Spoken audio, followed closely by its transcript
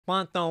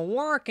But the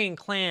working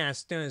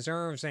class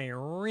deserves a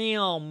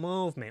real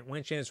movement,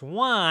 which is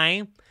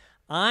why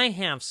I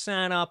have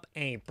set up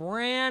a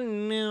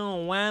brand new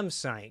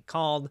website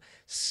called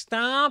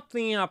Stop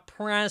the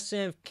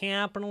Oppressive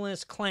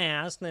Capitalist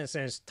Class. This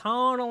is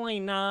totally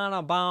not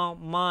about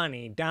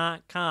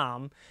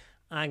money.com.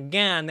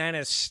 Again, that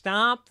is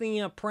Stop the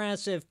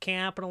Oppressive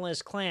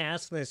Capitalist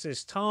Class. This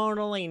is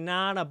totally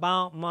not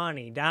about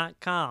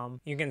money.com.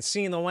 You can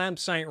see the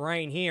website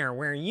right here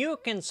where you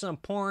can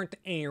support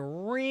a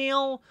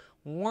real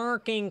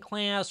working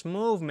class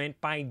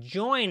movement by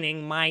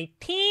joining my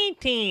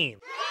T-Team.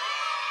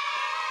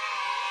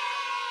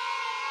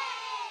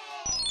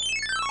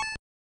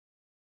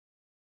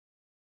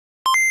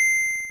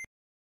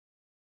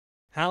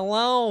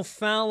 Hello,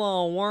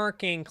 fellow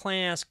working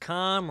class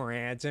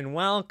comrades, and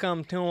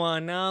welcome to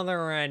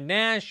another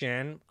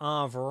edition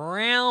of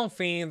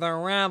Ralphie the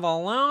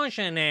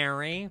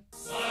Revolutionary.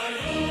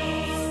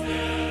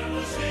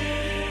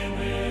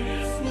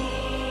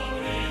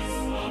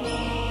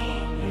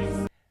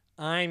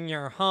 I'm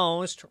your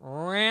host,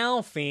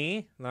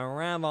 Ralphie the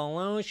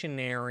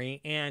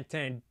Revolutionary, and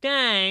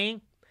today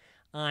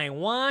I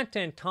want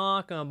to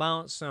talk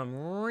about some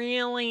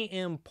really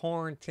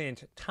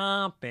important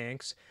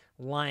topics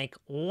like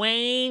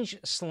wage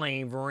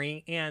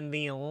slavery and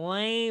the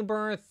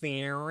labor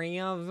theory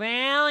of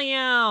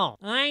value.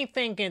 I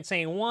think it's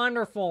a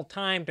wonderful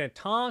time to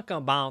talk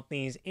about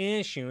these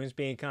issues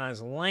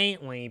because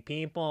lately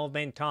people have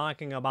been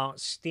talking about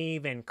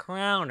Steven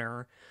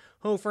Crowder,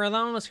 who, for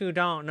those who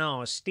don't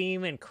know,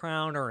 Steven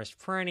Crowder is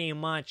pretty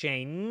much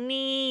a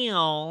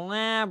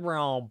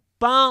neoliberal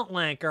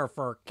bootlicker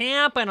for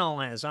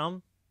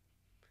capitalism.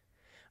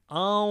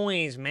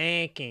 Always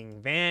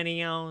making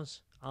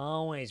videos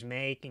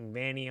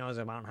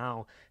about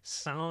how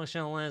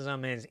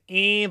socialism is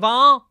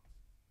evil.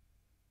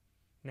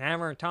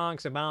 Never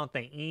talks about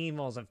the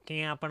evils of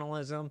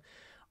capitalism.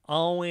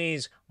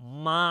 Always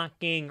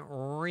mocking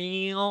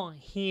real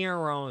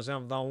heroes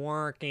of the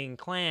working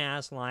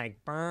class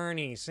like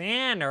Bernie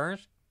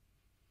Sanders.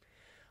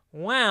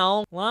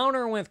 Well,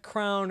 Louder with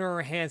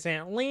Crowder has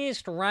at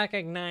least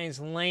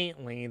recognized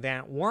lately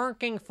that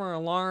working for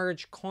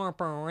large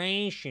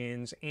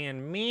corporations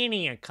and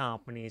media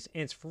companies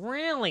is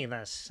really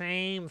the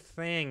same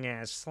thing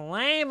as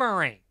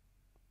slavery.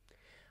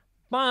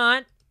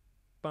 But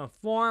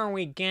before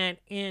we get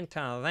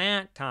into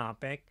that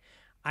topic,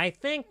 I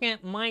think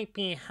it might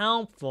be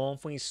helpful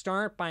if we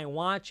start by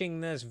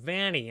watching this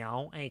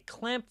video, a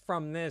clip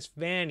from this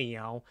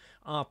video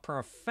of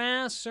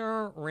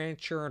Professor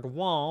Richard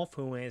Wolff,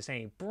 who is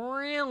a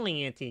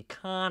brilliant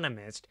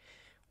economist.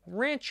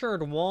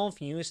 Richard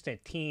Wolff used to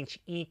teach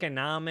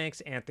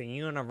economics at the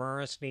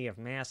University of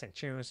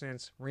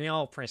Massachusetts,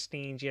 real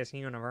prestigious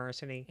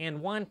university. And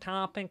one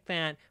topic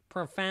that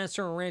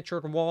Professor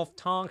Richard Wolff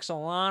talks a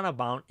lot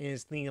about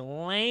is the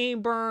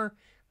labor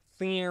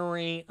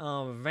theory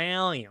of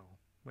value,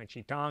 which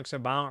he talks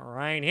about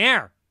right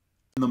here.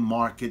 In the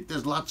market,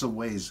 there's lots of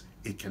ways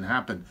it can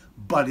happen,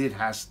 but it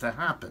has to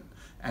happen.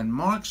 And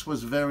Marx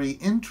was very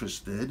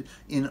interested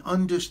in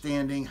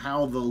understanding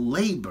how the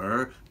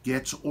labor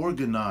gets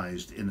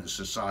organized in a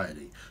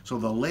society. So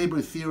the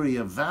labor theory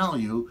of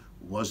value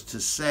was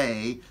to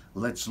say,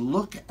 let's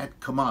look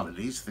at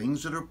commodities,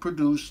 things that are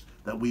produced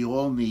that we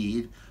all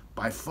need,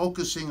 by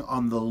focusing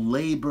on the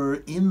labor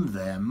in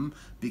them,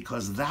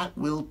 because that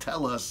will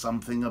tell us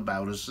something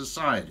about a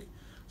society.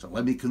 So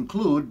let me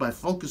conclude by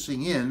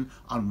focusing in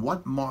on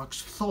what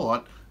Marx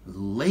thought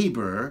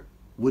labor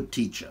would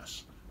teach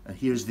us. And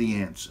here's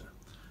the answer.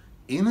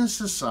 In a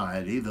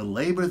society, the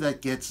labor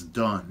that gets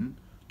done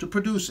to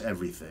produce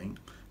everything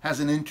has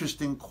an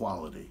interesting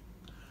quality.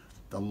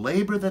 The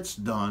labor that's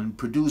done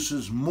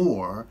produces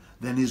more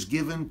than is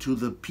given to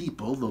the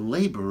people, the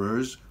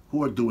laborers,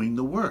 who are doing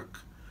the work.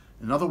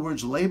 In other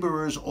words,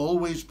 laborers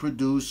always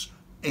produce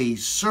a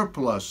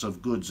surplus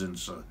of goods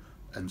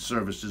and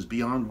services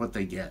beyond what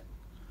they get.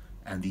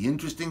 And the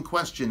interesting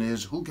question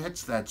is, who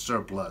gets that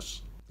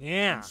surplus?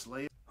 Yeah,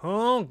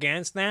 who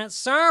gets that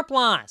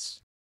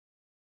surplus?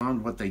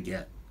 Beyond what they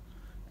get.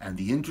 And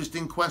the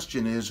interesting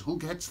question is, who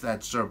gets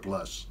that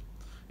surplus?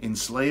 In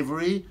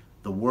slavery,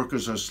 the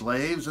workers are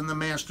slaves and the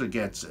master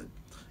gets it.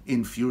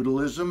 In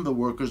feudalism, the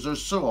workers are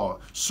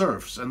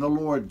serfs and the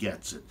lord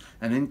gets it.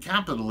 And in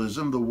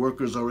capitalism, the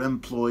workers are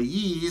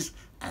employees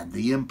and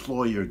the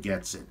employer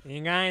gets it.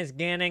 You guys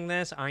getting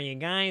this? Are you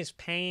guys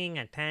paying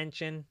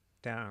attention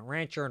to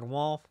Richard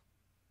Wolff?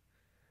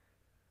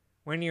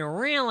 When you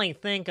really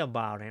think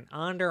about it,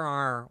 under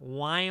our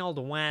Wild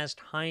West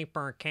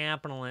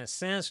hyper-capitalist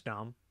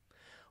system,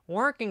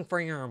 working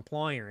for your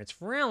employer, it's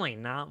really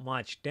not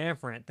much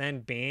different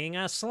than being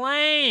a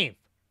slave.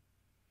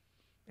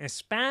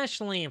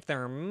 Especially if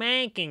they're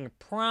making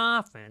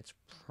profits.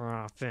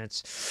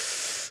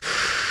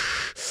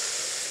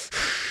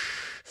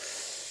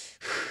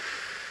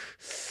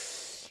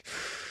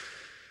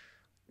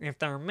 If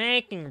they're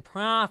making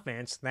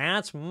profits,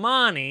 that's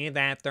money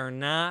that they're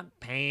not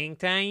paying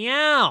to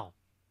you,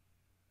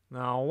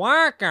 the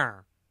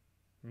worker.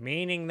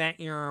 meaning that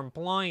your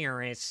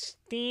employer is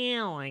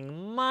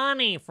stealing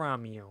money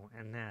from you,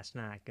 and that's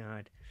not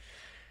good.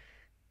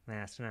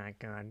 That's not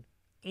good.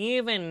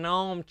 Even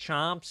Noam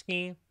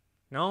Chomsky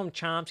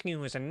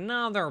was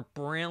another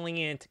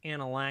brilliant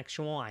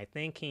intellectual. I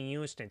think he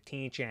used to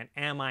teach at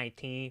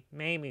MIT,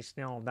 maybe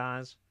still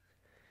does.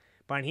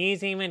 But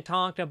he's even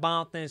talked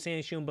about this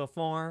issue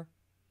before.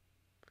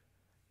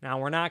 Now,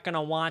 we're not going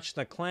to watch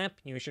the clip.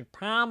 You should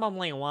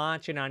probably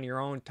watch it on your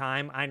own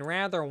time. I'd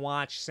rather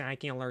watch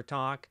Secular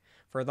Talk.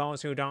 For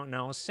those who don't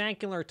know,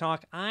 Secular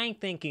Talk, I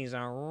think he's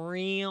a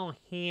real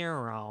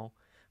hero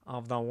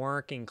of the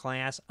working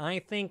class. I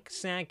think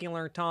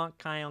Secular Talk,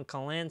 Kyle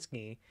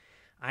Kulinski,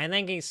 I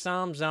think he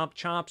sums up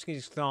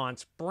Chomsky's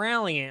thoughts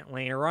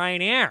brilliantly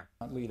right here.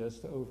 Not lead us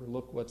to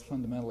overlook what's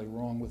fundamentally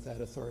wrong with that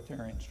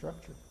authoritarian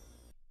structure.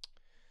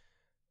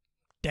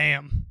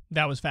 Damn,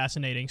 that was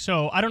fascinating.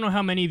 So I don't know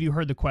how many of you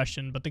heard the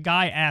question, but the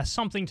guy asked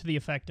something to the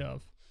effect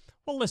of,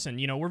 well, listen,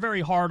 you know, we're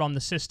very hard on the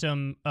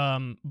system,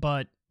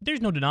 but there's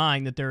no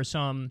denying that there are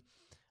some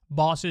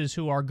bosses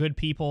who are good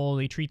people.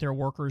 They treat their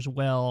workers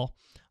well,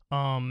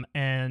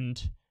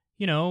 and,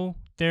 you know,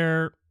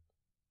 they're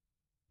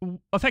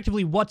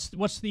effectively,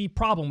 what's the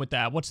problem with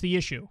that? What's the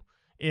issue?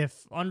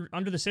 If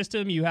under the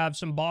system you have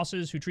some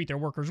bosses who treat their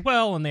workers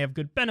well and they have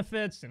good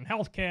benefits and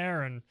health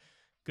care and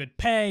good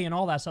pay and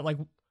all that stuff, like,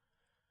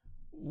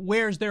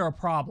 where's there a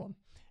problem?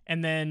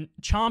 And then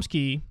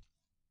Chomsky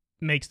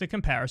makes the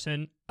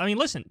comparison. I mean,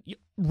 listen,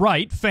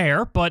 right,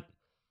 fair, but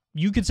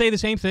you could say the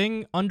same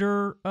thing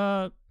under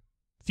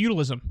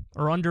feudalism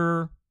or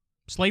under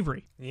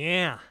slavery.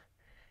 Yeah.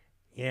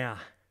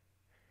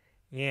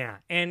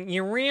 And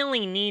you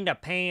really need to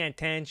pay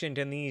attention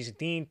to these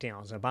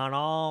details about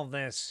all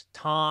this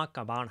talk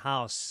about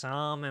how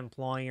some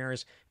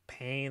employers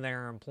pay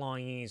their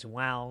employees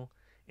well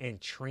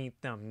and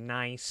treat them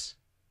nice.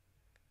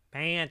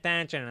 Pay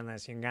attention to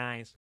this, you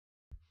guys.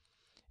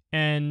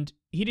 And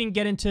he didn't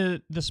get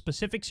into the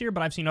specifics here,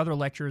 but I've seen other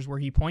lectures where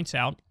he points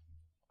out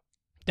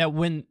that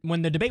when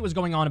the debate was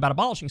going on about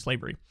abolishing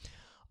slavery,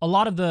 a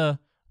lot of the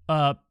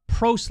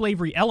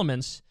pro-slavery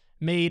elements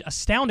made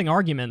astounding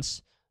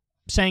arguments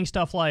saying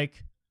stuff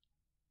like,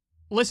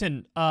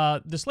 listen,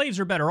 the slaves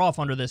are better off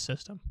under this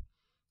system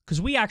because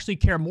we actually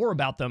care more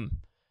about them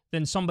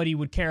than somebody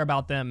would care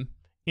about them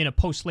in a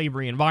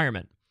post-slavery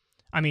environment.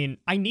 I mean,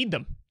 I need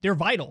them. They're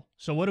vital.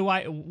 So what do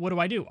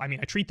I do? I mean,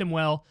 I treat them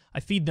well. I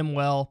feed them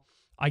well.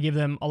 I give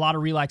them a lot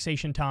of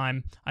relaxation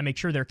time. I make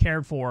sure they're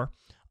cared for.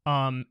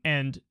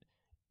 And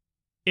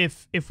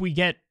if we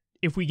get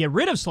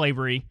rid of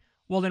slavery,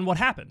 well, then what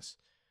happens?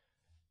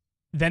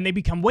 Then they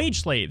become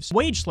wage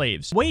slaves.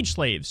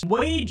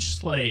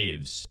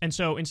 And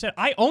so instead,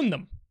 I own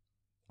them.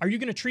 Are you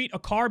going to treat a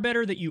car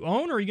better that you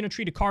own, or are you going to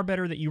treat a car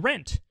better that you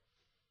rent?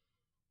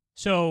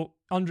 So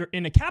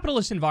in a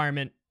capitalist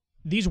environment,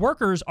 these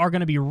workers are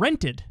going to be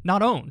rented,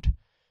 not owned.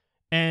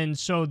 And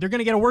so they're going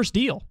to get a worse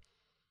deal.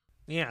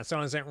 Yeah,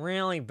 so is it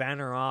really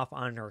better off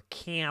under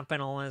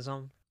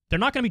capitalism? They're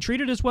not going to be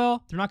treated as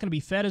well. They're not going to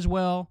be fed as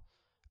well.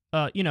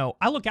 You know,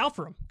 I look out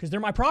for them because they're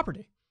my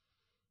property.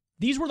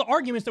 These were the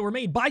arguments that were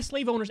made by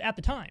slave owners at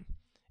the time.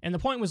 And the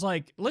point was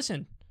like,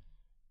 listen,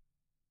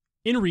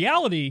 in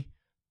reality,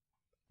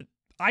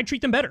 I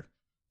treat them better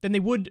than they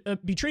would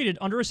be treated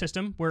under a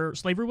system where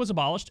slavery was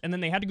abolished and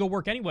then they had to go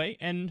work anyway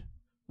and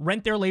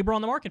rent their labor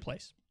on the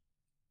marketplace.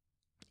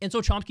 And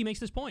so Chomsky makes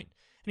this point.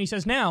 And he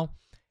says now...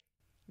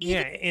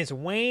 Yeah, is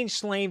wage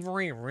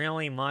slavery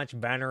really much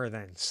better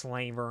than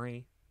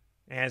slavery?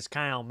 As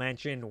Kyle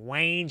mentioned,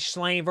 wage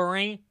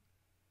slavery?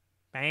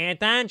 Pay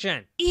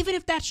attention. Even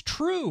if that's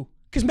true,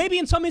 because maybe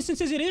in some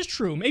instances it is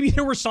true. Maybe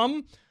there were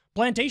some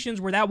plantations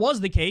where that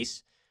was the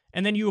case,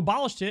 and then you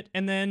abolished it,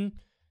 and then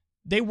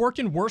they worked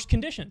in worse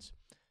conditions.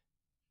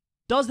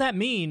 Does that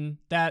mean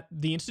that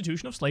the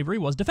institution of slavery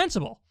was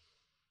defensible?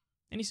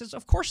 And he says,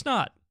 of course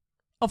not.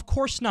 Of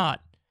course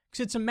not.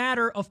 Because it's a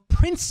matter of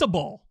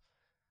principle.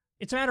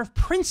 It's a matter of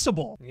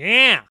principle.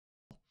 Yeah.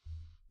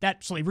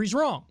 That slavery's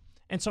wrong.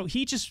 And so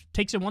he just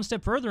takes it one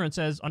step further and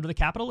says, under the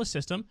capitalist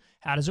system,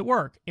 how does it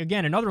work?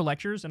 Again, in other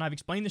lectures, and I've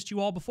explained this to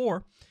you all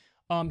before,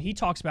 he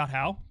talks about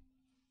how,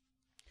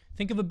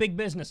 think of a big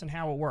business and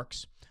how it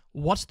works.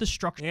 What's the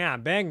structure? Yeah,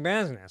 big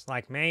business,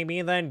 like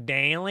maybe the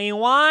Daily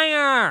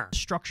Wire.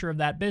 Structure of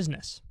that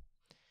business.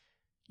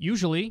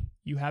 Usually,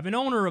 you have an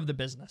owner of the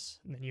business,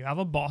 and then you have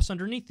a boss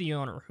underneath the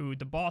owner, who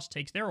the boss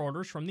takes their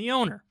orders from the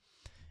owner.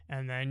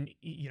 And then,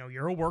 you know,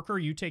 you're a worker,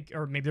 you take,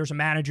 or maybe there's a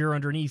manager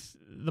underneath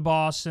the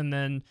boss, and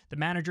then the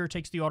manager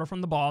takes the order from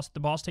the boss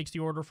takes the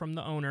order from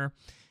the owner,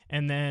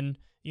 and then,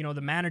 you know,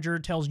 the manager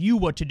tells you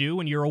what to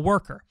do, and you're a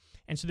worker.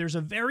 And so there's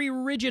a very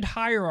rigid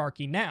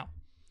hierarchy. Now,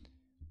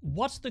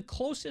 what's the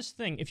closest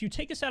thing? If you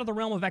take this out of the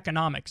realm of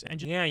economics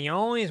and yeah, you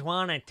always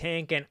want to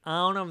take it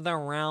out of the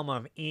realm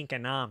of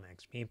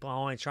economics. People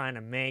always trying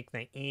to make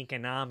the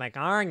economic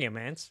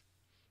arguments.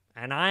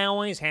 And I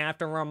always have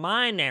to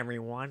remind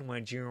everyone,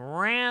 would you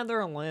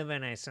rather live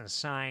in a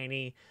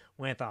society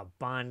with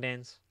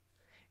abundance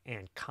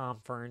and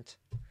comfort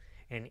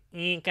and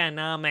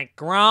economic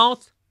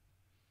growth?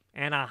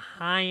 and a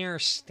higher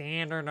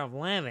standard of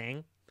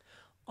living?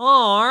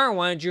 Or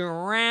would you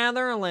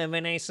rather live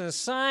in a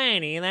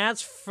society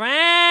that's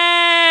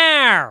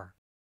fair?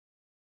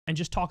 And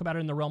just talk about it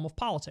in the realm of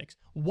politics.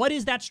 What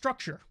is that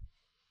structure?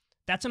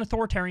 That's an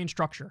authoritarian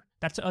structure.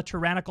 That's a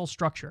tyrannical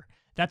structure.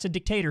 That's a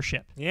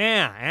dictatorship.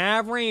 Yeah,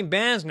 every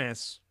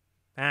business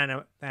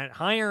that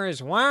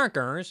hires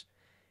workers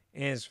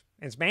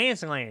it's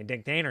basically a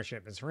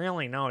dictatorship. It's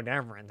really no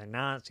different than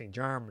Nazi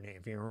Germany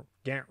if you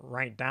get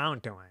right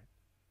down to it.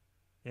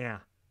 Yeah.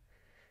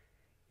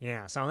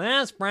 Yeah, so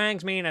this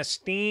brings me to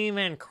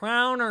Steven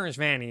Crowder's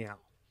video.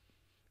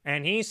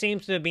 And he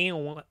seems to be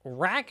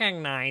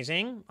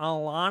recognizing a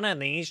lot of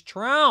these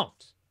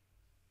truths.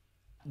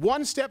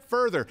 One step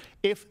further,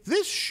 if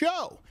this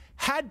show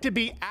had to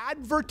be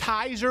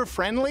advertiser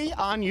friendly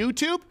on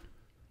YouTube,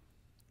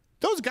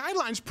 those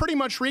guidelines pretty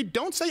much read,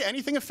 don't say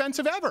anything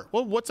offensive ever.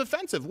 Well, what's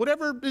offensive?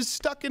 Whatever is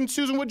stuck in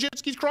Susan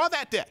Wojcicki's craw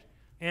that day.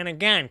 And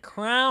again,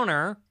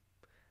 Crowder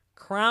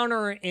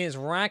is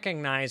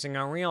recognizing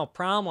a real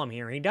problem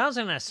here. He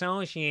doesn't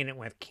associate it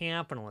with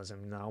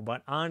capitalism, though,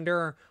 but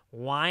under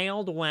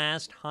Wild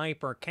West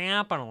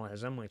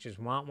hyper-capitalism, which is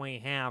what we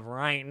have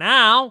right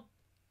now,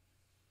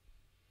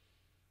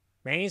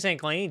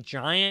 basically,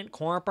 giant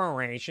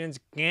corporations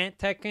get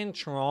to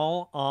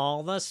control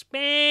all the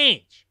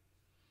speech.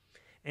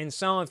 And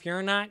so if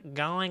you're not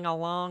going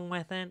along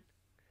with it,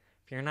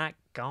 if you're not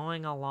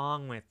going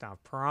along with the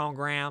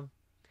program,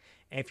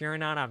 if you're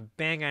not a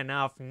big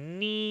enough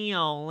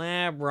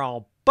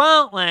neoliberal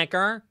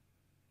bootlicker,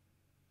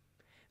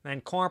 then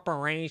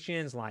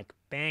corporations like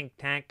big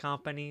tech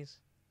companies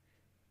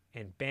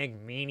and big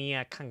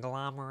media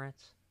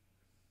conglomerates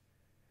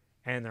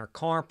and their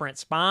corporate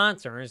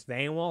sponsors,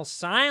 they will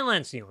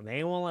silence you.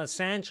 They will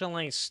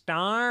essentially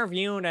starve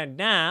you to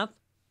death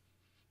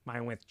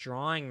by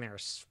withdrawing their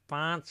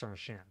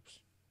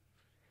sponsorships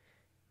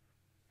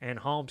in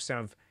hopes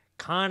of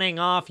cutting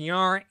off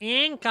your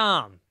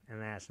income. And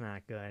that's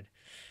not good.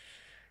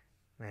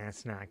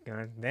 That's not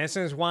good. This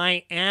is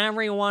why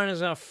everyone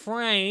is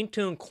afraid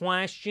to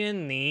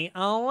question the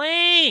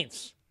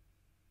elites.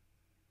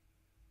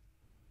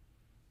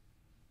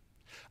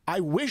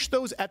 I wish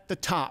those at the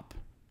top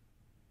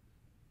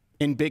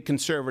in big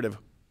conservative,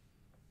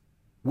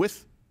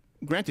 with,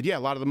 granted, yeah, a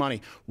lot of the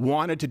money,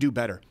 wanted to do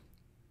better,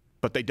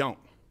 but they don't.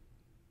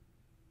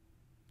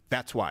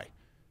 That's why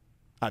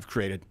I've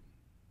created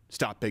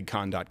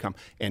StopBigCon.com,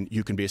 and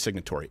you can be a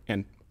signatory,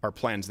 and our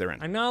plans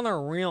therein. Another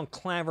real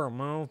clever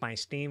move by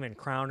Steven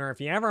Crowder.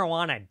 If you ever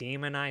want to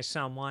demonize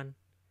someone,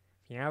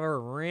 if you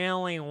ever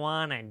really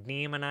want to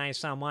demonize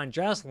someone,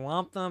 just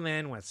lump them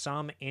in with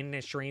some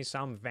industry,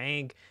 some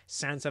vague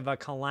sense of a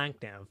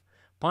collective.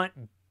 Put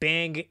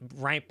big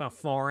right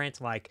before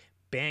it, like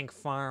big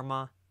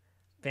pharma,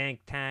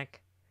 big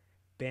tech,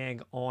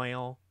 big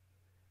oil,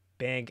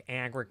 big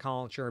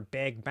agriculture,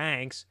 big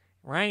banks.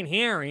 Right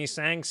here, he's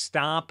saying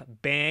stop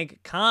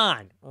big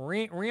con.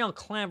 Real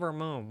clever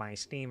move by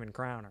Steven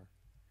Crowder.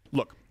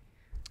 Look,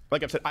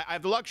 like I've said, I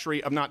have the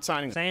luxury of not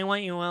signing. Say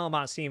what you will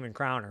about Steven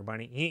Crowder,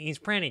 but he's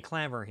pretty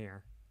clever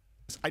here.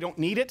 I don't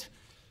need it.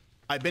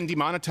 I've been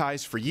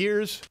demonetized for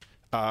years.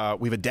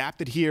 We've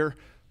adapted here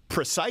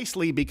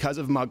precisely because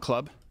of Mug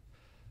Club.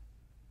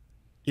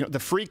 You know, the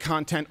free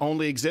content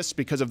only exists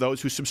because of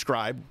those who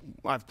subscribe.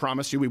 I've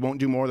promised you we won't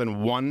do more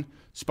than one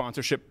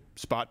sponsorship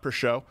spot per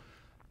show.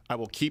 I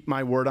will keep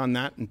my word on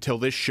that until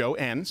this show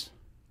ends.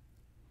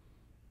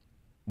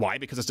 Why?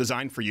 Because it's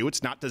designed for you.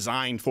 It's not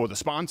designed for the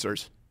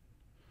sponsors.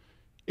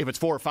 If it's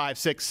 4, 5,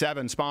 6,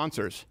 7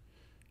 sponsors,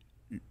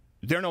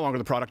 they're no longer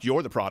the product.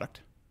 You're the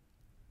product.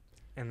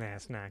 And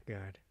that's not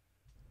good.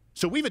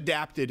 So we've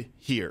adapted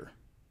here.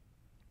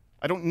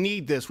 I don't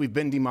need this. We've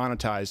been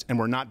demonetized, and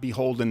we're not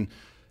beholden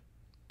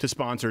to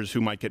sponsors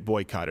who might get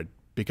boycotted,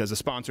 because the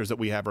sponsors that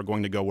we have are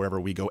going to go wherever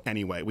we go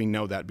anyway. We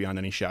know that beyond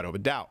any shadow of a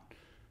doubt.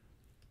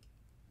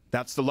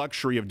 That's the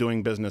luxury of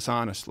doing business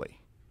honestly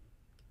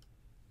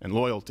and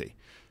loyalty.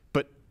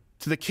 But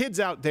to the kids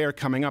out there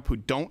coming up who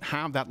don't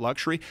have that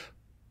luxury,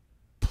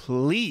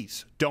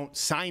 please don't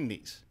sign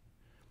these.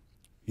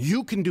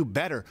 You can do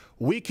better.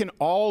 We can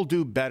all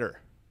do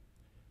better.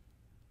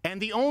 And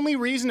the only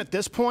reason at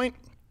this point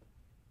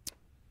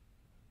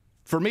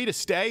for me to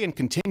stay and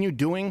continue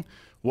doing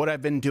what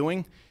I've been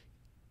doing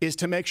is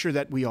to make sure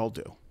that we all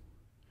do.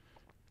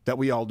 That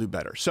we all do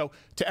better. So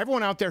to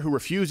everyone out there who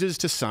refuses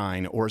to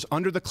sign or is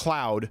under the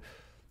cloud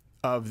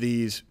of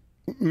these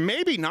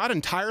maybe not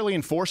entirely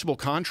enforceable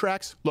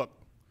contracts, look,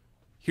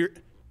 here's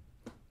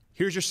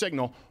your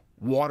signal.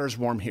 Water's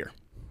warm here.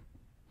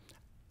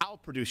 I'll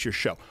produce your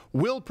show.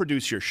 We'll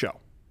produce your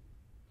show.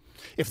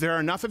 If there are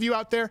enough of you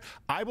out there,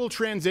 I will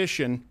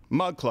transition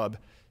Mug Club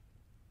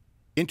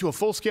into a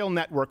full-scale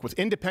network with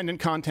independent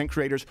content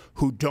creators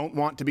who don't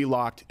want to be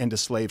locked into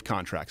slave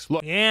contracts.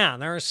 Look, yeah,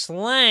 they're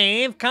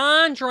slave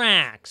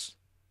contracts.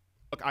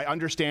 Look, I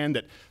understand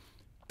that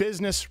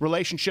business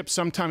relationships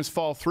sometimes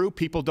fall through.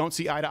 People don't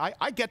see eye to eye.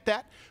 I get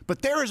that.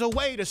 But there is a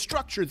way to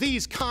structure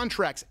these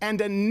contracts and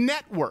a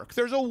network.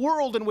 There's a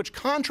world in which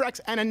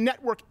contracts and a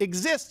network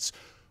exists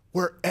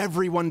where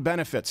everyone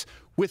benefits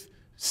with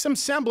some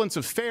semblance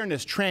of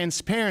fairness,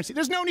 transparency.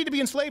 There's no need to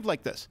be enslaved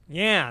like this.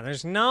 Yeah,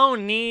 there's no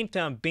need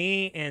to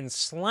be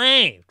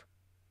enslaved.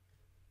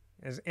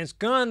 It's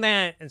good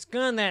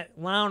that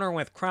Louder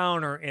with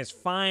Crowder is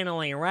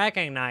finally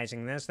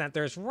recognizing this, that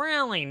there's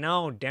really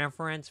no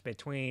difference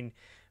between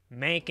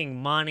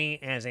making money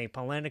as a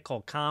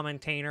political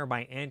commentator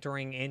by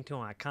entering into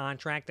a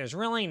contract. There's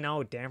really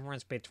no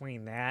difference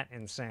between that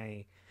and,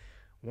 say,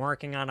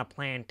 working on a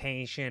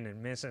plantation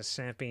in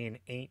Mississippi in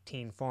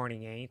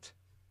 1848.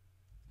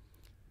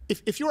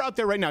 If you're out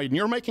there right now and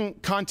you're making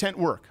content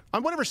work,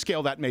 on whatever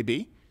scale that may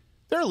be,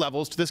 there are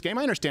levels to this game.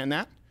 I understand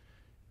that.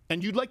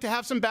 And you'd like to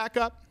have some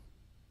backup.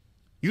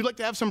 You'd like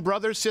to have some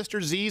brothers,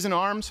 sisters, Z's and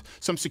arms,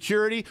 some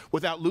security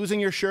without losing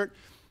your shirt.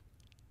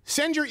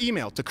 Send your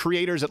email to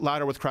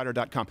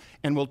creators@louderwithcrowder.com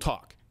and we'll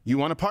talk. You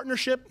want a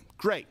partnership?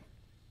 Great.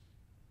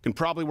 Can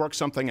probably work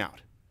something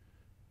out.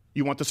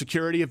 You want the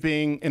security of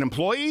being an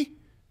employee?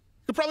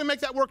 Could probably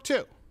make that work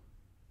too.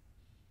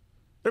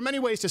 There are many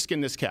ways to skin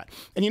this cat.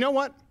 And you know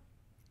what?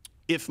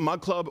 If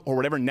Mug Club or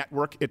whatever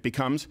network it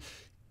becomes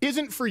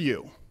isn't for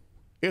you,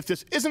 if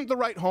this isn't the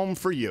right home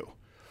for you,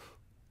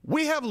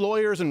 we have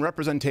lawyers and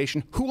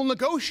representation who will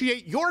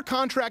negotiate your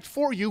contract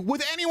for you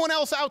with anyone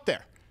else out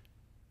there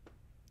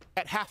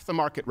at half the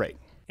market rate.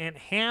 At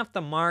half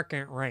the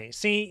market rate.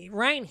 See,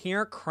 right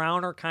here,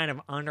 Crowder kind of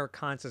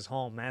undercuts his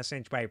whole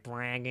message by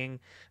bragging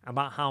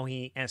about how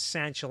he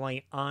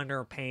essentially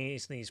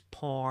underpays these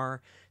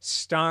poor,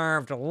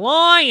 starved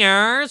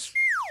lawyers.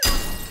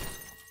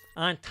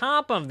 On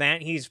top of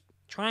that, he's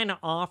trying to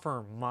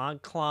offer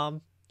Mug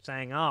Club,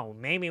 saying, oh,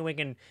 maybe we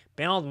can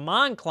build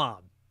Mug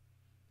Club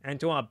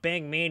into a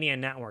big media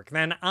network.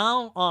 Then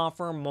I'll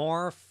offer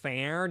more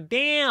fair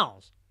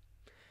deals.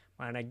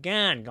 But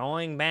again,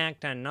 going back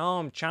to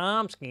Noam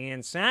Chomsky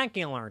and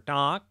secular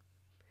talk,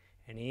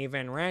 and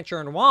even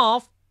Richard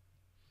Wolff,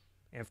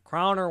 if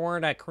Crowder were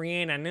to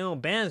create a new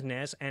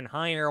business and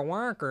hire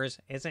workers,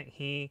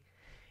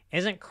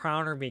 isn't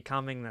Crowder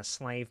becoming the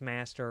slave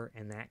master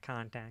in that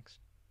context?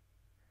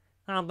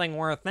 Something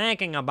worth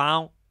thinking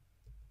about.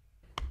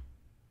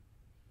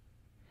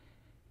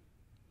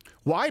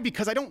 Why?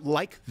 Because I don't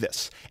like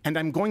this, and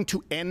I'm going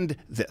to end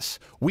this.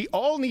 We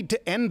all need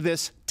to end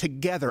this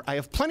together. I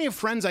have plenty of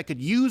friends. I could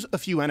use a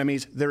few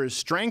enemies. There is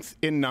strength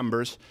in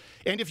numbers.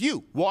 And if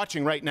you,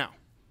 watching right now,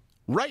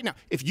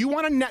 if you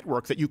want a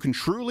network that you can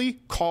truly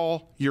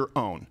call your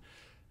own,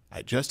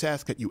 I just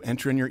ask that you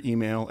enter in your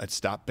email at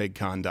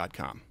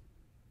stopbigcon.com.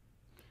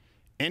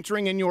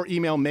 Entering in your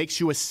email makes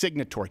you a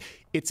signatory.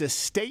 It's a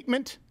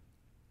statement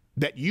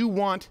that you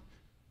want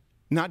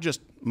not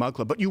just Mug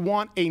Club, but you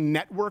want a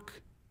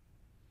network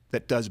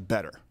that does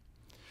better.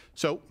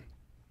 So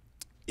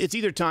it's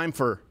either time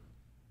for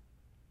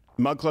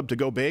Mug Club to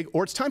go big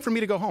or it's time for me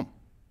to go home.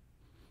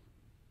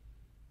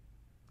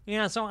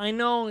 Yeah, so I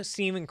know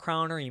Steven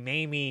Crowder, he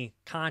maybe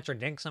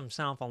contradicts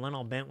himself a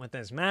little bit with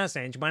his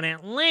message, but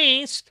at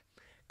least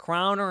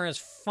Crowder is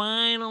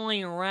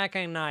finally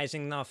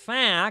recognizing the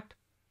fact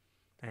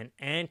that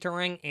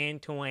entering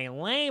into a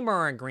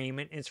labor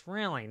agreement is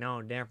really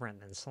no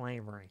different than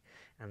slavery,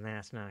 and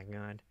that's not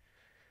good.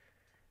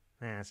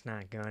 That's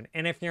not good.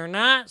 And if you're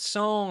not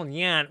sold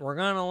yet, we're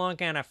going to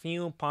look at a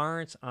few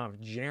parts of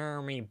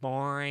Jeremy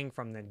Boring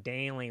from the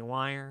Daily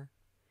Wire.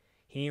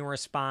 He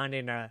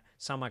responded to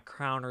some of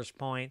Crowder's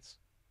points.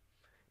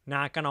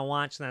 Not going to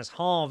watch this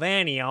whole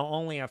video,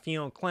 only a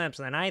few clips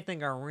that I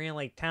think are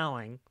really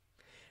telling.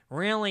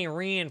 Really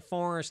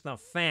reinforce the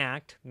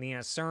fact, the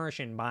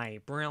assertion by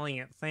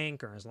brilliant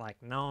thinkers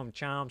like Noam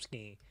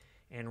Chomsky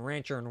and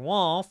Richard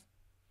Wolff,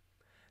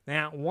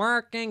 that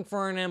working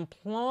for an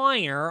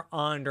employer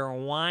under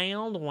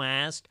Wild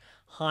West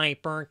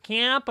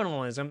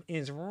hyper-capitalism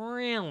is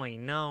really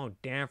no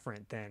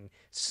different than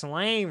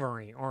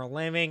slavery or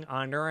living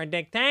under a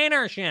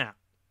dictatorship.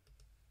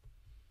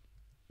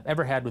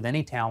 Ever had with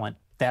any talent,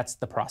 that's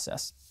the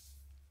process.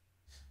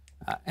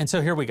 And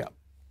so here we go.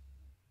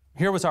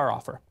 Here was our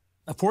offer.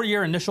 A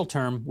 4-year initial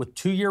term with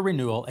 2-year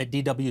renewal at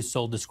DW's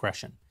sole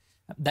discretion.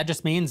 That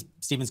just means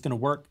Steven's going to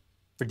work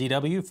for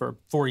DW for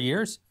 4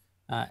 years.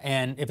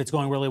 And if it's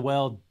going really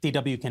well,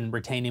 DW can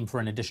retain him for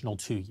an additional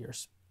 2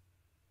 years.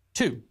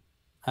 2,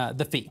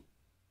 the fee.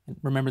 And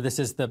remember, this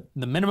is the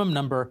minimum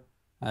number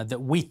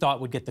that we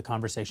thought would get the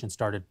conversation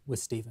started with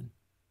Steven.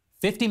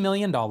 $50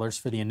 million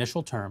for the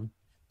initial term,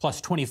 plus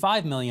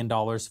 $25 million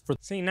for...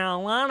 See, now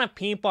a lot of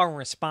people are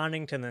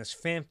responding to this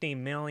 $50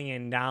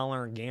 million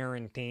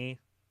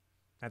guarantee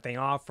that they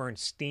offered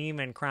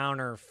Steven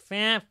Crowder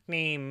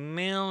 $50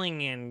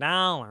 million.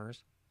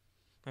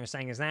 They're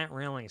saying, is that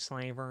really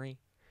slavery?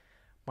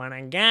 But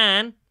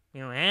again,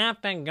 you have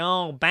to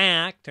go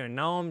back to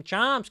Noam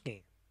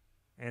Chomsky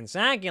and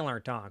secular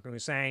talk who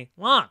say,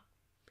 look,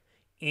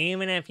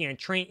 even if you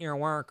treat your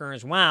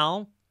workers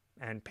well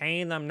and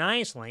pay them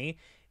nicely,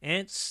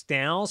 it's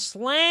still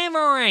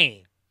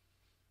slavery.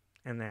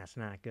 And that's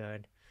not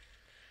good.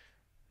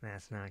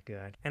 That's not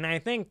good. And I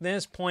think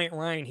this point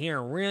right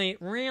here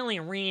really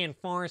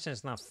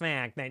reinforces the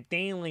fact that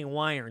Daily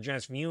Wire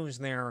just views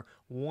their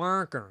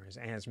workers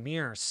as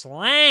mere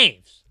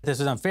slaves.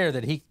 This is unfair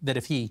that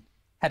if he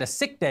had a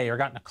sick day or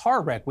got in a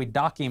car wreck, we'd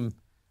dock him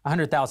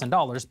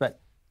 $100,000. But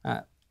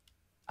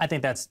I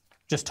think that's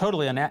just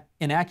totally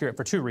inaccurate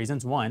for two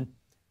reasons. One,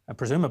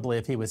 presumably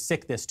if he was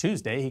sick this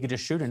Tuesday, he could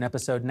just shoot an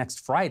episode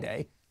next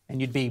Friday,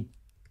 and you'd be...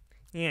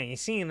 Yeah, you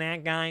see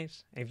that,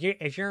 guys?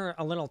 If you're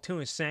a little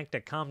too sick to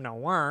come to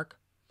work,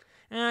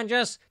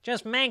 just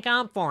make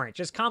up for it.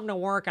 Just come to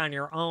work on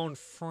your own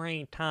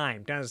free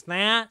time. Does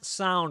that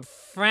sound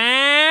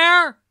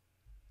fair?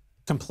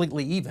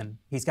 Completely even.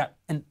 He's got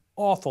an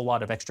awful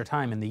lot of extra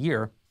time in the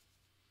year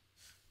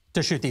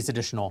to shoot these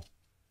additional,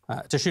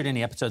 to shoot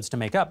any episodes to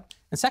make up.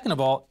 And second of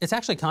all, it's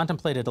actually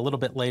contemplated a little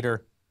bit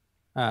later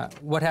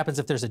what happens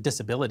if there's a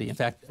disability. In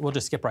fact, we'll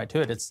just skip right to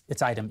it.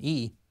 It's item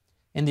E.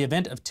 In the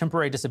event of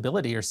temporary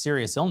disability or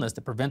serious illness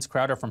that prevents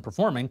Crowder from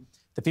performing,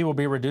 the fee will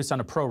be reduced on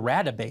a pro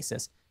rata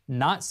basis,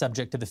 not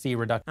subject to the fee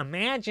reduction.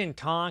 Imagine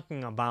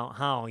talking about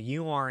how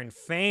you are in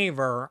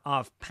favor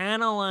of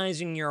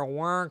penalizing your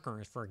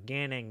workers for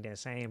getting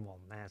disabled.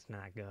 That's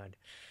not good.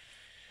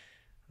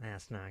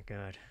 That's not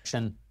good.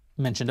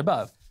 Mentioned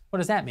above. What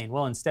does that mean?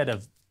 Well, instead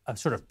of a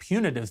sort of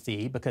punitive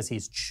fee because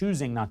he's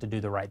choosing not to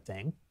do the right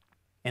thing,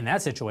 in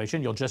that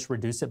situation, you'll just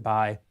reduce it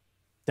by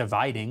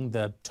dividing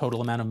the total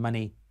amount of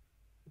money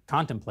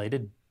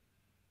contemplated,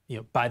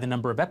 by the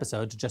number of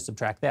episodes, just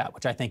subtract that,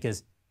 which I think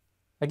is,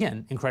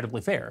 again,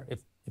 incredibly fair.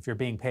 If you're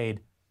being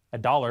paid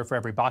 $1 for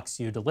every box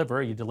you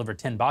deliver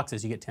 10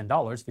 boxes, you get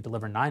 $10. If you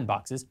deliver 9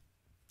 boxes,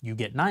 you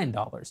get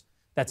 $9.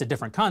 That's a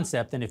different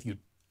concept than if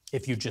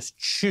you just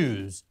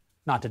choose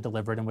not to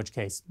deliver it, in which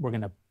case we're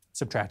going to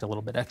subtract a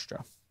little bit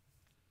extra.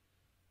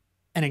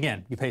 And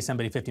again, you pay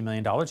somebody $50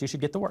 million, you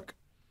should get the work.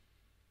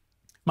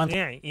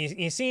 Yeah,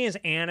 you see his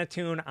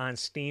attitude on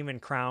Steven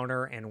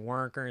Crowder and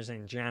workers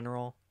in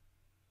general?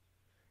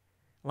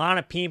 A lot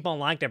of people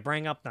like to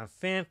bring up the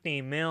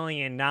 $50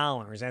 million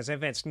as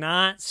if it's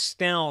not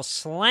still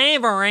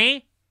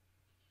slavery.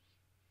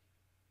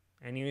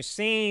 And you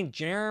see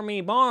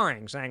Jeremy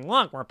Boring saying,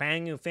 look, we're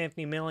paying you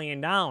 $50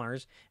 million,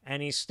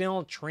 and he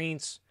still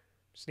treats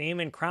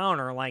Steven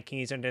Crowder like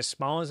he's a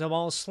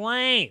disposable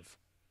slave.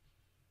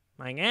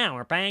 Like, yeah,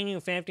 we're paying you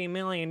 $50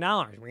 million.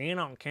 We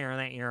don't care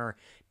that you're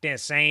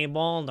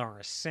disabled or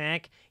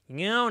sick.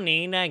 You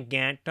need to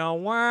get to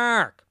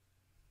work.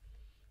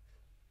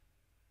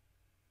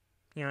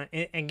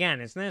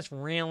 Again, is this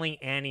really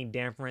any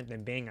different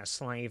than being a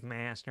slave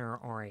master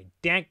or a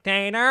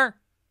dictator?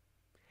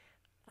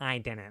 I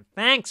didn't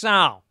think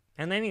so.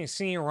 And then you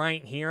see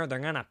right here, they're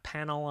going to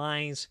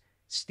penalize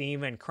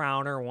Steven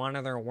Crowder, one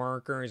of their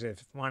workers,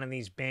 if one of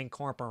these big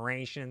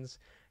corporations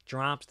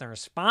drops their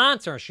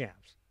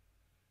sponsorships.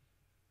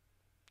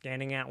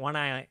 Getting at what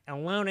I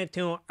alluded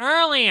to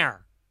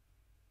earlier.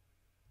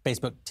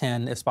 Facebook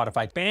 10, if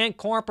Spotify. Big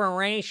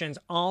corporations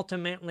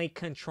ultimately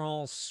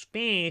control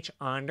speech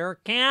under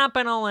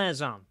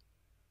capitalism.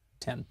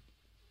 10.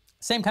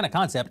 Same kind of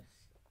concept.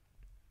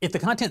 If the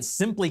content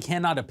simply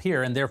cannot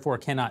appear and therefore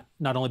cannot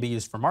not only be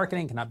used for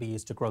marketing, cannot be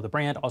used to grow the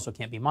brand, also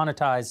can't be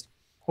monetized,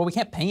 well, we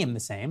can't pay him the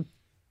same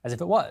as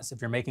if it was.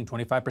 If you're making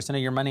 25% of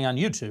your money on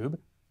YouTube,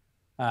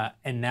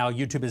 and now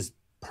YouTube is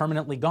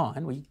permanently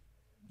gone,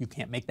 you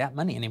can't make that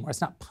money anymore.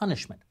 It's not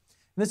punishment.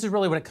 And this is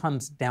really what it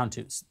comes down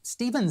to.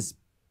 Steven's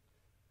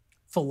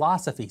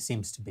philosophy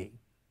seems to be,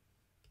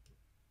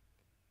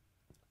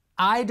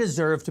 I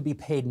deserve to be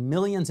paid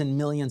millions and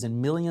millions and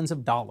millions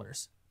of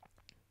dollars,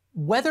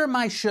 whether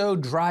my show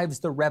drives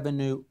the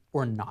revenue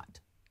or not.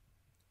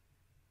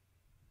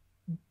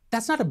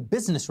 That's not a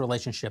business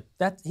relationship.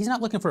 He's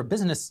not looking for a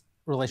business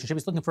relationship.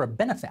 He's looking for a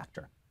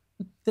benefactor.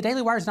 The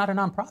Daily Wire is not a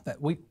nonprofit.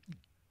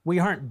 We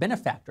aren't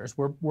benefactors.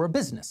 We're a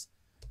business.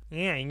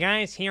 Yeah, you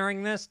guys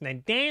hearing this? The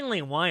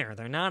Daily Wire,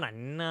 they're not a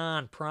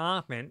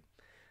non-profit.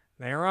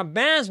 They're a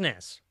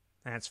business.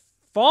 That's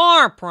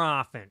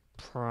for-profit.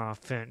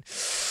 Profit.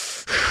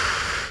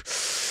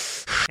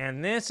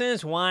 And this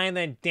is why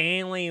the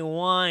Daily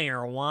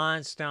Wire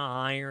wants to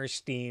hire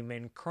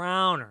Steven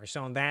Crowder,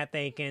 so that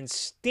they can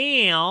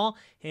steal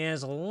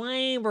his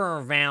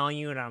labor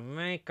value to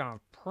make a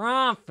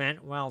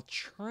profit while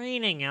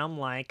treating him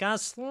like a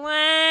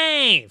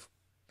slave.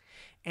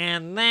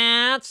 And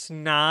that's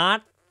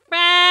not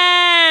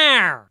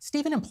fair!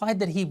 Steven implied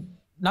that he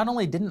not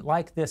only didn't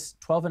like this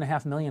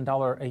 $12.5 million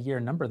a year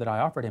number that I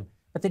offered him,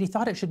 but that he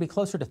thought it should be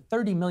closer to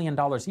 $30 million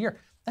a year.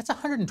 That's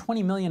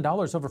 $120 million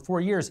over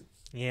 4 years.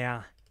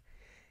 Yeah.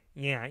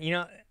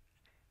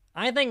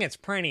 I think it's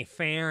pretty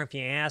fair if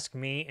you ask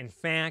me. In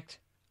fact,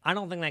 I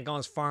don't think that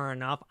goes far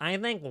enough. I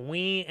think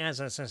we as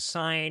a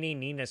society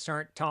need to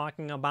start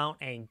talking about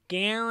a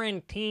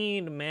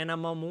guaranteed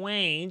minimum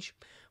wage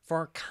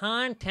for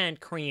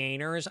content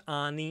creators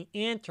on the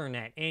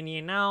internet.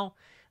 And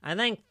I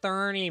think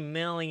 $30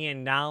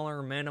 million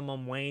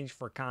minimum wage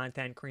for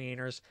content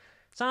creators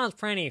sounds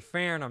pretty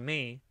fair to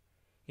me.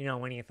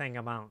 When you think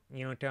about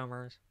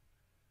YouTubers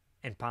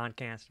and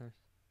podcasters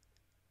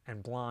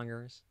and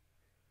bloggers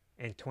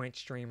and Twitch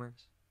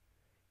streamers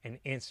and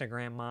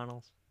Instagram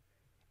models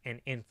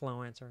and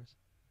influencers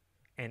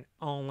and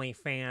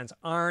OnlyFans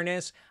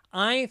artists,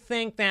 I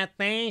think that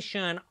they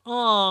should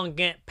all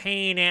get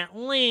paid at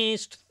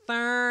least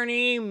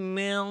 $30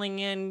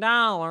 million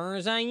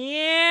a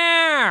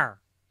year.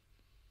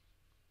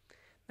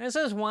 This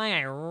is why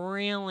I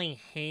really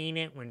hate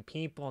it when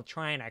people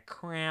try to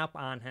crap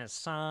on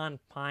Hasan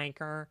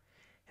Piker.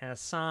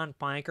 Hasan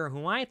Piker,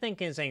 who I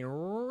think is a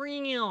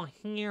real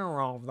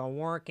hero of the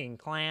working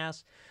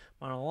class,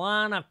 but a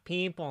lot of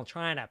people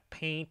try to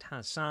paint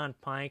Hasan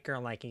Piker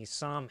like he's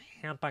some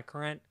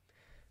hypocrite,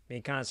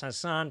 because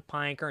Hasan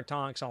Piker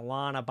talks a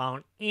lot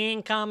about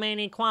income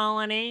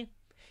inequality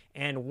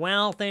and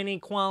wealth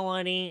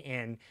inequality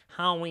and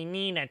how we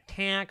need to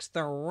tax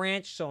the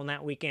rich so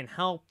that we can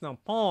help the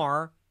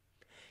poor.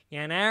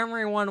 And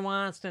everyone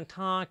wants to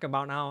talk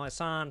about how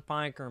Hasan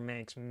Piker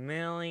makes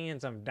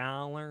millions of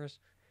dollars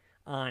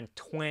on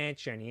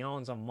Twitch and he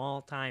owns a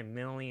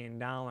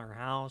multi-million-dollar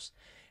house.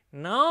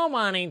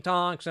 Nobody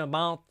talks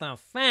about the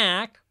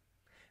fact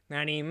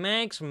that he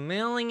makes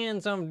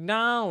millions of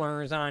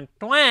dollars on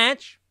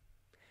Twitch,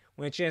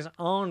 which is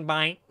owned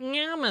by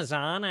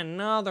Amazon,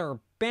 another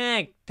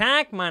big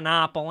tech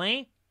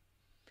monopoly.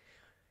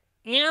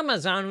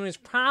 Amazon, who is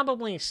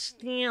probably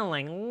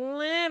stealing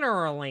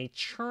literally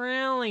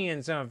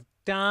trillions of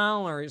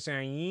dollars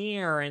a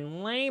year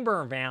in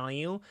labor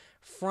value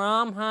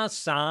from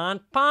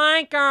Hasan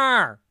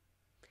Piker.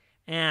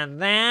 And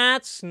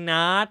that's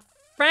not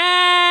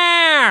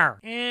fair!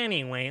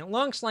 Anyway, it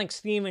looks like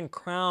Steven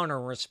Crowder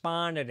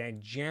responded to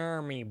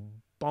Jeremy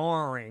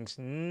Boring's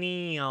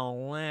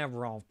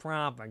neoliberal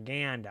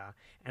propaganda,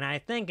 and I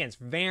think it's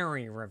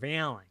very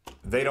revealing.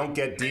 They don't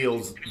get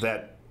deals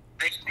that...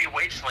 They can be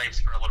wage slaves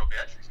for a little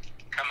bit,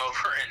 come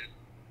over and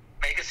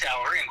make a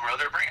salary and grow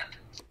their brand.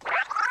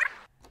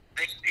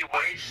 They can be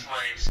wage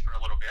slaves for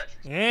a little bit.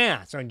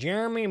 Yeah, so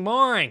Jeremy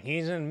Boring,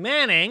 he's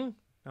admitting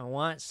to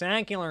what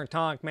Secular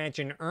Talk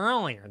mentioned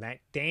earlier, that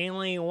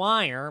Daily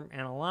Wire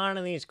and a lot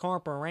of these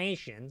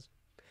corporations,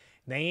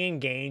 they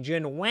engage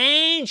in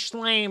wage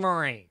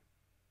slavery.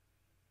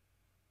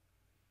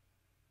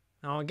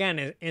 Now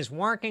again, is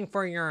working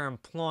for your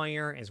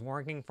employer, is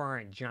working for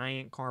a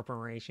giant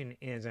corporation,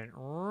 is it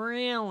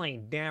really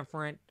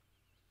different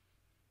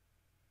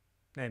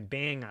than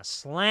being a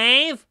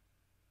slave?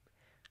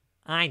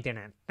 I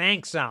didn't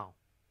think so.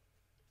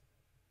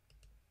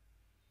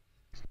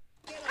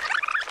 They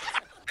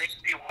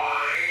can be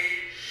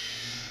wage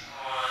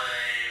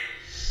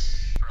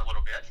slaves for a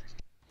little bit.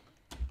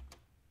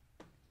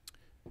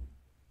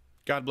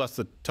 God bless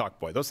the talk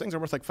boy. Those things are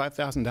worth like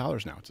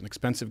 $5,000 now. It's an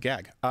expensive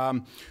gag.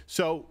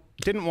 So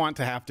didn't want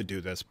to have to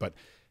do this, but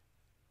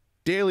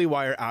Daily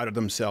Wire outed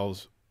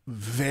themselves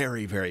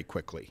very, very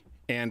quickly.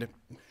 And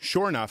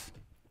sure enough,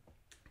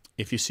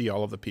 if you see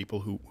all of the people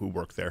who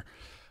work there,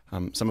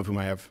 some of whom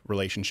I have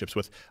relationships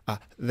with,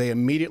 they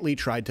immediately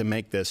tried to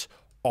make this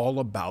all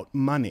about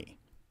money.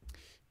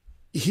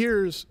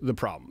 Here's the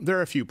problem. There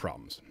are a few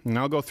problems, and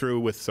I'll go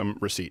through with some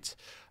receipts.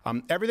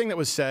 Everything that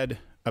was said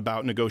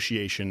about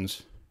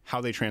negotiations, how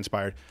they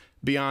transpired,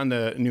 beyond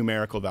the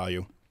numerical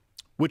value,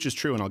 which is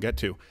true and I'll get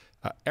to,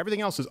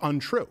 everything else is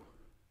untrue.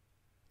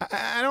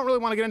 I don't really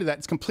want to get into that.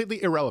 It's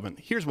completely irrelevant.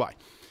 Here's why.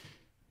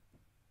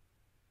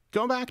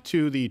 Go back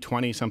to the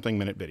 20-something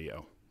minute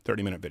video,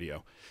 30-minute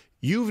video.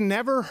 You've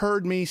never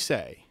heard me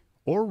say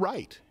or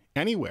write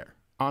anywhere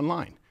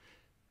online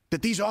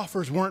that these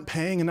offers weren't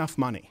paying enough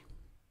money.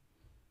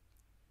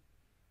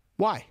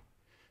 Why?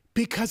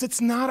 Because it's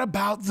not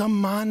about the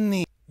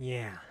money.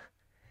 Yeah.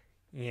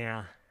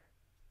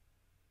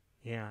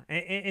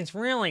 It's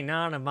really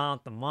not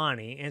about the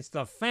money. It's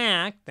the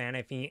fact that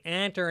if he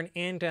entered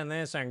into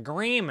this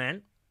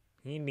agreement,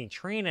 he'd be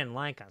treated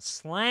like a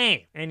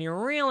slave. And you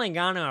really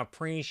gotta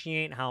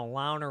appreciate how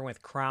Louder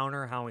with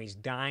Crowder, how he's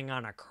dying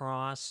on a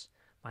cross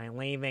by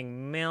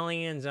leaving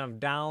millions of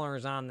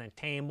dollars on the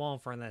table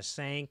for the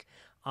sake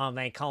of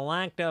a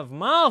collective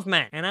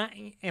movement.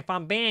 And if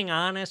I'm being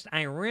honest,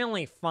 I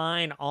really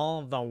find all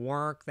of the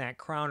work that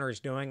Crowder's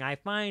doing, I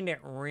find it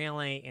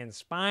really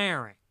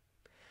inspiring.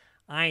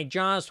 I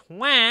just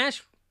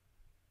wish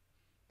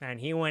that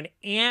he would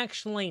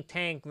actually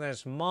take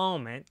this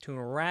moment to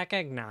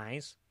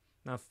recognize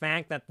the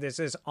fact that this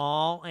is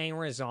all a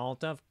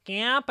result of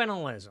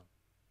capitalism.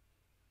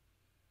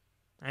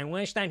 I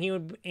wish that he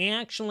would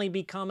actually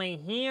become a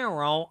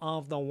hero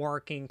of the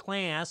working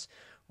class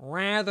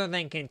rather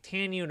than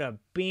continue to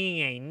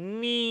be a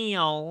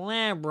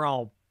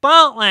neoliberal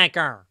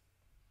bootlicker.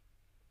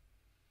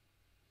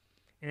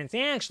 And it's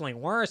actually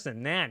worse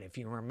than that if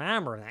you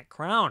remember that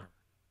Crowder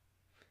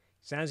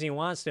says he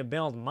wants to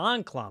build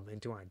Mug Club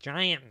into a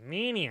giant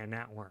media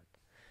network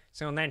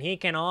so that he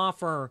can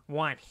offer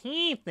what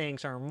he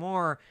thinks are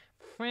more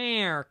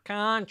fair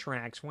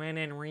contracts, when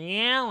in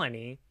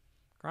reality,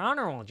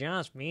 Crowder will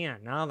just be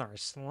another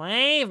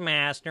slave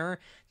master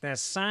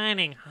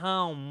deciding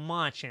how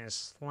much his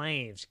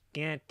slaves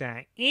get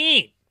to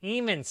eat.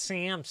 Even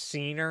Sam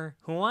Seder,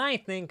 who I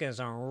think is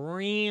a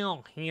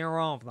real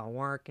hero of the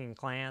working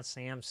class,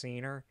 Sam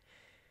Seder,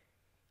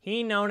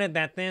 He noted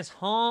that this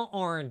whole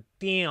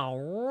ordeal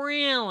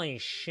really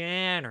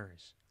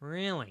shatters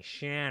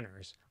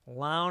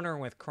Lauder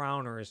with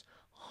Crowder's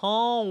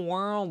whole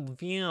world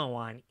view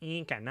on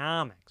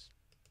economics.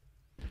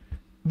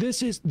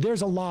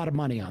 There's a lot of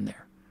money on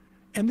there.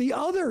 And the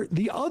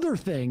other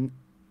thing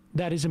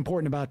that is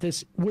important about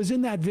this was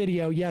in that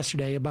video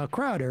yesterday about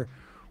Crowder,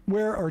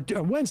 or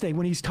Wednesday,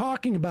 when he's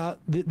talking about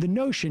the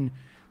notion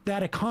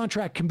that a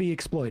contract can be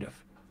exploitive.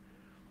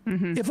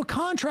 Mm-hmm. If a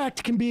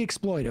contract can be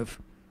exploitive,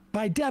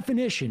 by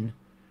definition,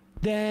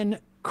 then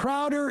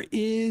Crowder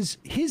his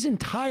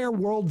entire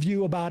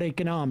worldview about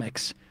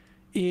economics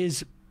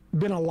is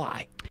been a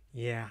lie.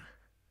 Yeah.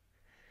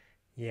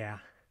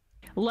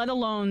 Let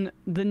alone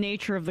the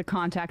nature of the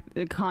contract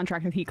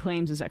that he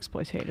claims is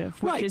exploitative,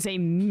 which is a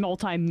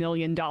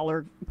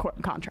multi-million-dollar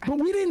contract. But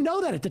we didn't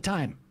know that at the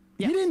time.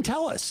 Yeah. He didn't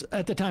tell us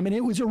at the time, and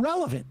it was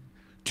irrelevant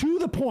to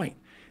the point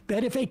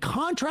that if a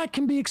contract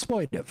can be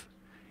exploitive,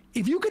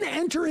 if you can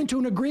enter into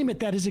an agreement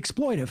that is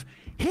exploitive,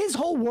 his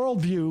whole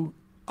worldview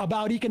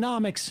about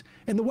economics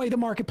and the way the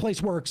marketplace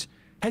works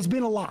has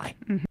been a lie.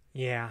 Mm-hmm.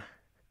 Yeah.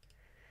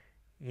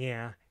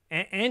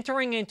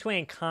 Entering into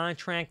a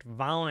contract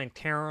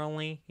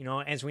voluntarily,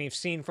 as we've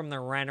seen from the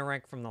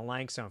rhetoric from the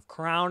likes of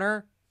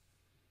Crowder,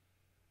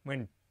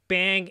 when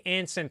big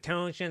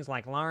institutions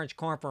like large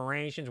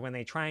corporations, when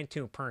they try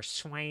to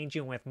persuade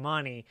you with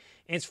money,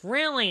 it's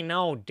really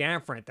no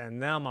different than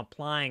them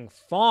applying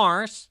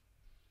force.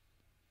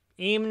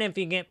 Even if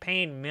you get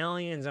paid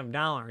millions of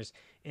dollars,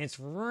 it's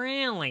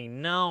really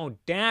no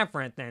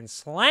different than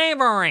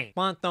slavery.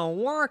 But the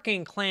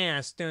working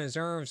class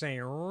deserves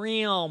a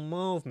real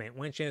movement,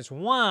 which is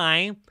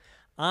why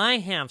I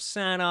have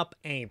set up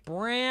a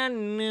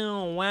brand new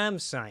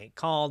website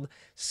called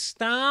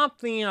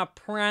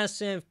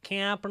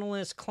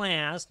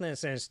StopTheOppressiveCapitalistClass.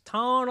 This is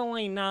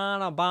totally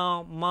not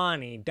about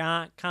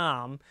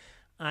money.com.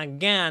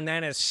 Again,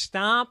 that is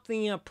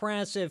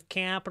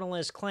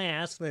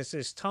StopTheOppressiveCapitalistClass. This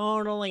is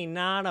totally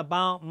not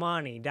about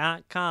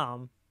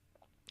money.com.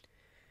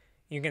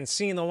 You can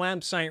see the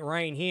website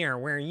right here,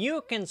 where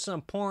you can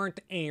support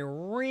a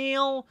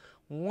real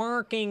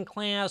working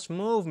class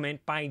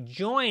movement by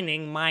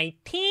joining my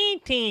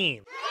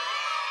T-Team.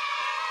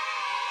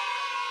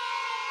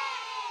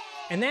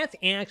 And that's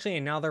actually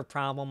another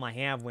problem I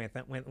have with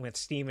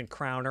Steven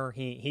Crowder.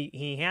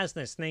 He has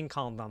this thing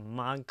called the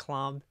Mug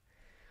Club,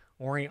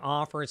 where he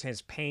offers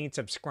his paid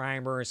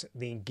subscribers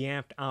the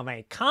gift of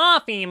a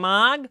coffee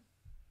mug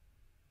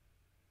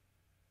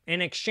in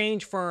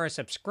exchange for a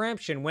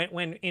subscription,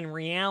 when in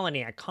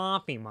reality a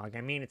coffee mug,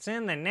 it's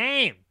in the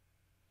name.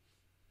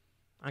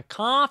 A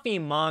coffee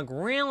mug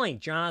really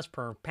just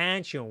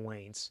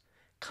perpetuates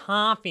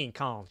coffee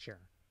culture.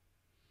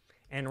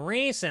 And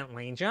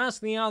recently,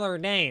 just the other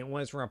day, it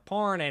was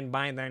reported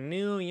by the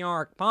New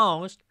York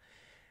Post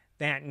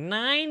that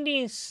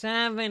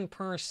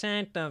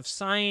 97% of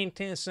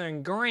scientists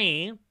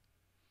agree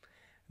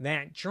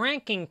that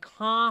drinking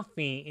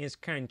coffee is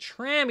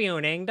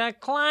contributing to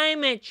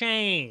climate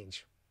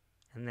change.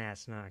 And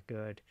that's not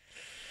good.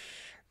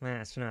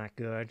 That's not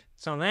good.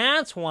 So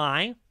this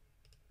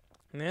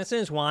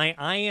is why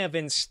I have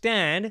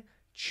instead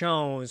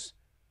chose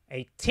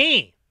a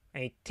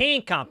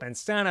teacup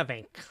instead of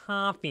a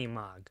coffee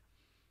mug.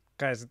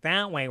 Because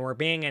that way we're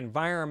being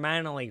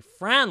environmentally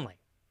friendly.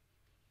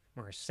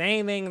 We're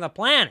saving the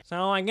planet.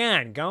 So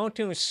again, go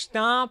to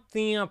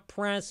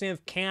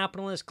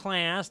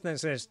StopTheOppressiveCapitalistClass.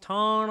 This is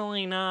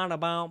totally not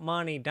about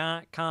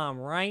money.com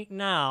right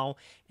now.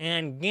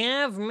 And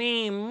give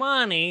me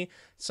money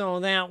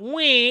so that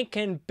we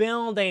can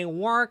build a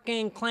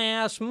working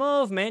class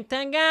movement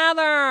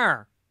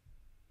together.